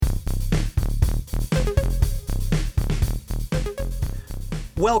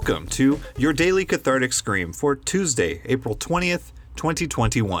Welcome to your Daily Cathartic Scream for Tuesday, April 20th,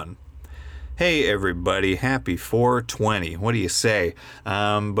 2021. Hey everybody, happy 420. What do you say?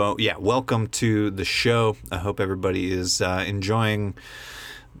 Welcome to the show. I hope everybody is enjoying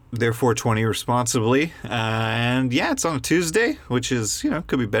their 420 responsibly. It's on a Tuesday, which is,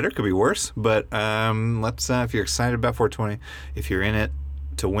 could be better, could be worse. But if you're excited about 420, if you're in it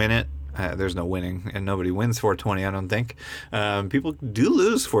to win it, there's no winning, and nobody wins 420, I don't think. People do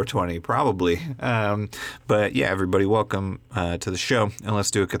lose 420, probably. Everybody, welcome to the show, and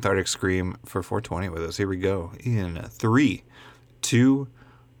let's do a cathartic scream for 420 with us. Here we go. In 3, 2,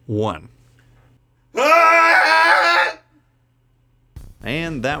 1.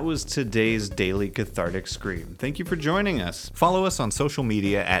 And that was today's Daily Cathartic Scream. Thank you for joining us. Follow us on social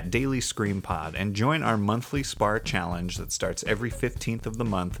media at Daily Scream Pod and join our monthly SPAR challenge that starts every 15th of the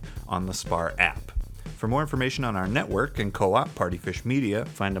month on the SPAR app. For more information on our network and co-op, Partyfish Media,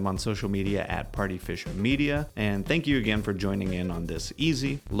 find them on social media at Partyfish Media. And thank you again for joining in on this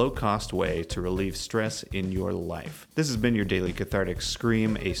easy, low-cost way to relieve stress in your life. This has been your Daily Cathartic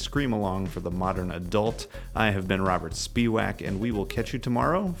Scream, a scream-along for the modern adult. I have been Robert Spiewak, and we will catch you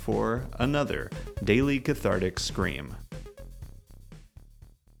tomorrow for another Daily Cathartic Scream.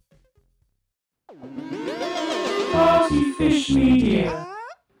 Partyfish Media.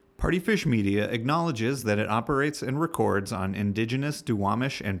 Partyfish Media acknowledges that it operates and records on indigenous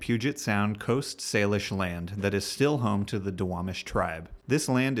Duwamish and Puget Sound Coast Salish land that is still home to the Duwamish tribe. This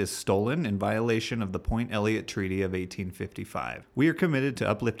land is stolen in violation of the Point Elliott Treaty of 1855. We are committed to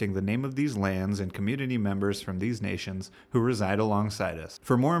uplifting the name of these lands and community members from these nations who reside alongside us.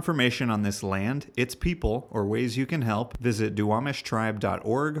 For more information on this land, its people, or ways you can help, visit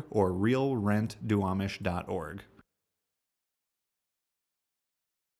duwamishtribe.org or realrentduwamish.org.